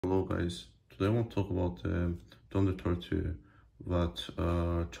Hello guys, today I want to talk about the 230-watt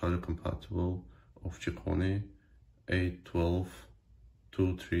charger compatible of Chicony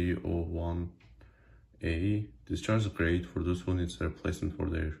A12-230P1A. This charger is great for those who need a replacement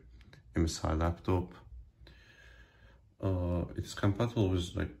for their MSI laptop. It's compatible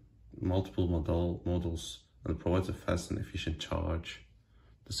with multiple models and provides a fast and efficient charge.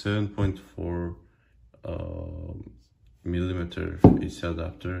 The 7.4 millimeter AC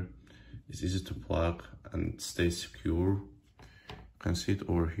adapter is easy to plug and stays secure. You can see it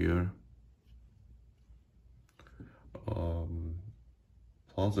over here.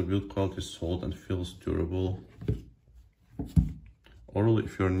 Plus the build quality is solid and feels durable. Or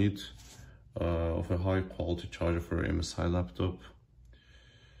if you're in need of a high quality charger for your MSI laptop,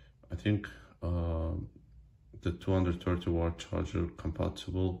 I think the 230-watt charger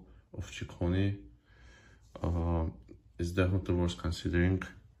compatible of Chicony is definitely worth considering.